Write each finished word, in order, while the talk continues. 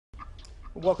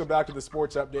Welcome back to the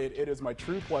Sports Update. It is my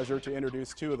true pleasure to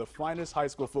introduce two of the finest high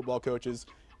school football coaches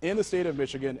in the state of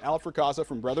Michigan. Fracassa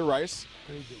from Brother Rice.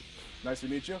 Nice to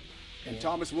meet you. And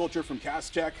Thomas Wilcher from Cass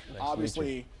Tech.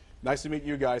 Obviously, nice to meet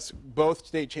you guys. Both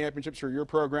state championships for your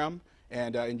program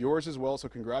and yours as well, so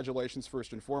congratulations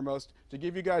first and foremost. To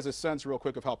give you guys a sense real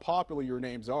quick of how popular your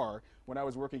names are, when I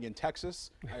was working in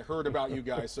Texas, I heard about you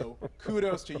guys, so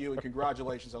kudos to you and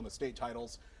congratulations on the state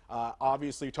titles.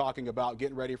 Obviously talking about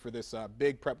getting ready for this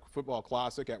big prep football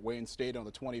classic at Wayne State on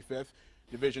the 25th.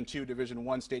 Division II, Division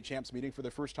I state champs meeting for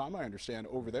the first time, I understand,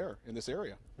 over there in this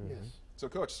area. Yes. So,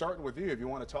 Coach, starting with you, if you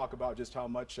want to talk about just how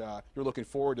much you're looking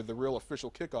forward to the real official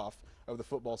kickoff of the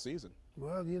football season.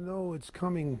 Well, you know, it's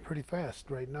coming pretty fast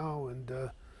right now, and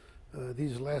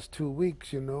these last 2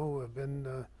 weeks, you know, have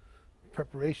been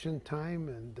preparation time,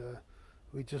 and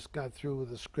we just got through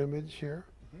with a scrimmage here,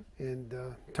 and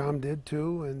Tom did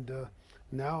too, and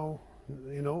now,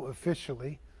 you know,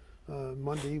 officially,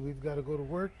 Monday we've got to go to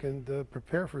work and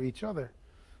prepare for each other.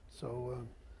 So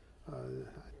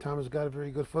Tom has got a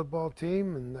very good football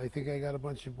team, and I think I got a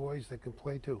bunch of boys that can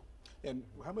play too. And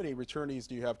how many returnees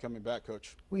do you have coming back,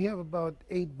 Coach? We have about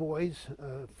 8 boys,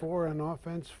 4 on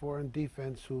offense, 4 on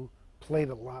defense, who played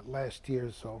a lot last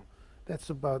year, so that's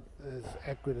about as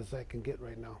accurate as I can get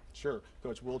right now. Sure.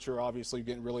 Coach Wilcher, obviously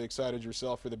getting really excited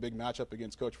yourself for the big matchup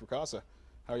against Coach Fracassa.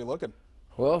 How are you looking?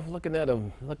 Well, looking at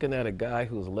a guy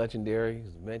who's legendary,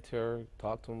 who's a mentor,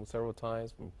 talked to him several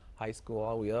times from high school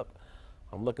all the way up.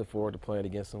 I'm looking forward to playing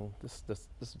against him. This is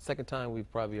the second time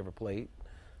we've probably ever played.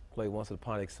 Played once at the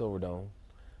Pontiac Silverdome.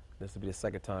 This will be the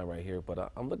second time right here,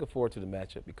 but I'm looking forward to the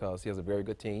matchup because he has a very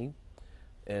good team,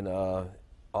 and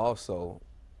also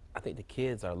I think the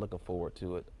kids are looking forward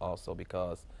to it also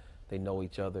because they know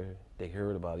each other, they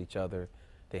heard about each other,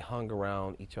 they hung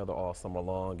around each other all summer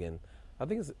long, and I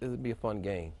think it'll be a fun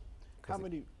game. How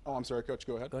many? Oh, I'm sorry, Coach.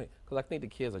 Go ahead. Because I think the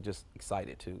kids are just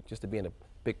excited too, just to be in a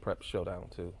big prep showdown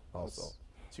too. Also, that's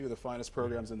two of the finest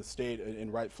programs in the state,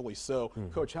 and rightfully so.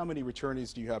 Coach, how many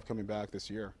returnees do you have coming back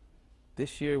this year?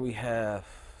 This year we have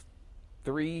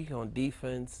 3 on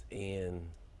defense and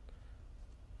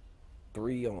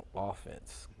 3 on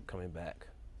offense coming back.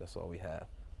 That's all we have.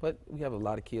 But we have a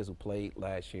lot of kids who played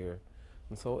last year.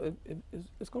 And so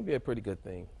it's going to be a pretty good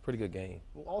thing, pretty good game.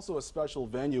 Well, also a special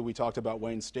venue. We talked about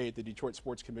Wayne State. The Detroit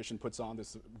Sports Commission puts on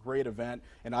this great event,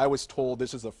 and I was told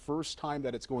this is the first time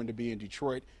that it's going to be in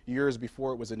Detroit. Years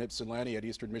before, it was in Ypsilanti at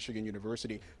Eastern Michigan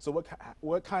University. So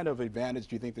what kind of advantage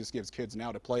do you think this gives kids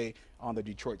now to play on the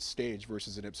Detroit stage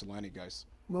versus in Ypsilanti, guys?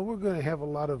 Well, we're going to have a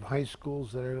lot of high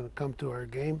schools that are going to come to our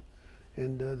game,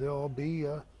 and they'll all be,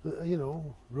 you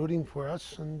know, rooting for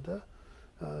us. And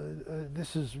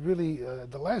this is really,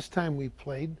 the last time we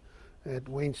played at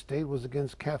Wayne State was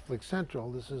against Catholic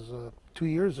Central. This is 2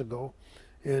 years ago,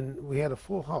 and we had a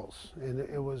full house, and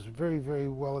it was very, very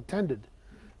well attended.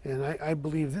 And I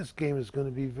believe this game is going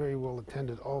to be very well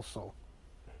attended also.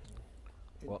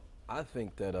 Well, I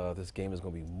think that this game is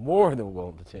going to be more than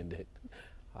well attended.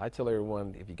 I tell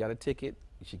everyone, if you got a ticket,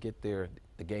 you should get there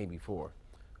the game before,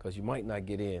 because you might not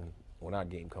get in when our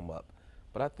game come up.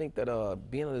 But I think that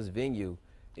being in this venue,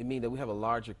 it means that we have a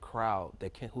larger crowd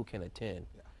who can attend.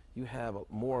 Yeah. You have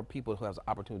more people who have the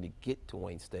opportunity to get to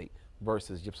Wayne State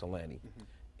versus Ypsilanti.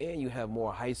 And you have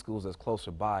more high schools that's closer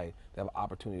by that have an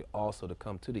opportunity also to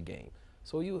come to the game.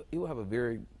 So you have a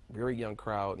very, very young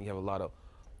crowd, and you have a lot of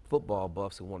football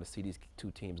buffs who want to see these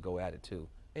 2 teams go at it too.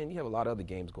 And you have a lot of other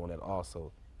games going at it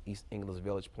also. East Inglis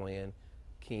Village playing,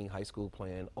 King High School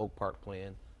playing, Oak Park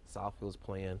playing, Southfield's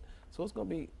playing. So it's going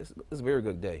to be, it's a very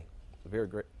good day. A very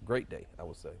great day, I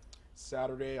would say.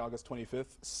 Saturday, August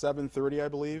 25th, 7:30, I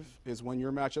believe, is when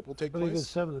your matchup will take I believe place.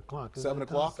 it's 7 o'clock. 7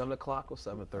 o'clock? 7 o'clock or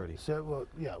 7:30? Well,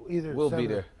 yeah, either. We'll be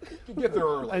there. Get there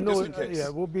early, I know, just in case. yeah,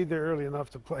 we'll be there early enough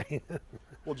to play.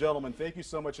 Well, gentlemen, thank you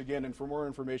so much again. And for more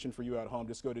information for you at home,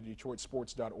 just go to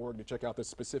DetroitSports.org to check out the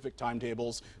specific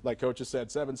timetables. Like Coach has said,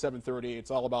 7:30.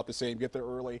 It's all about the same. Get there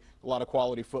early. A lot of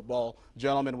quality football.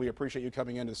 Gentlemen, we appreciate you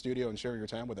coming into the studio and sharing your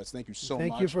time with us. Thank you so much.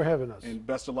 Thank you for having us. And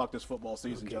best of luck this football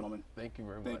season, gentlemen. Thank you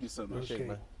very much. Thank you so much. Appreciate it, Okay.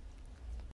 man.